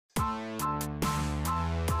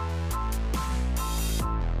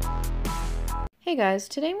Hey guys,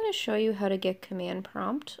 today I'm going to show you how to get command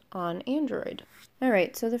prompt on Android.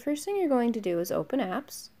 Alright, so the first thing you're going to do is open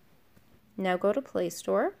apps. Now go to Play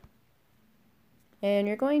Store, and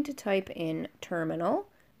you're going to type in terminal,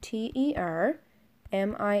 Terminal,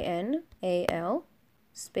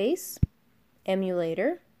 space,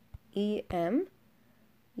 emulator, Emulator,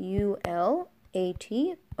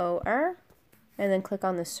 and then click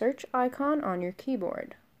on the search icon on your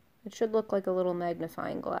keyboard. It should look like a little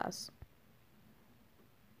magnifying glass.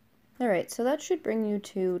 Alright, so that should bring you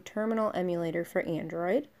to Terminal Emulator for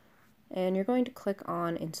Android, and you're going to click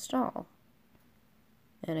on Install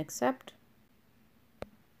and Accept.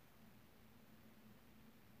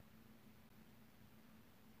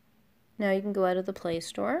 Now you can go out of the Play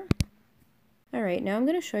Store. Alright, now I'm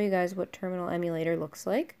going to show you guys what Terminal Emulator looks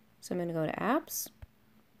like. So I'm going to go to Apps,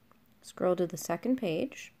 scroll to the second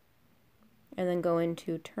page, and then go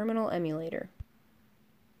into Terminal Emulator.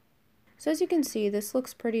 So as you can see, this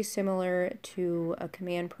looks pretty similar to a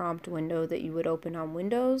command prompt window that you would open on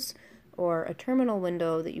Windows or a terminal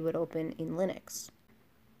window that you would open in Linux.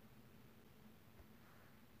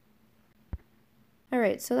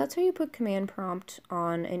 Alright, so that's how you put command prompt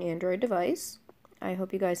on an Android device. I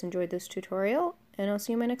hope you guys enjoyed this tutorial, and I'll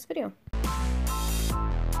see you in my next video.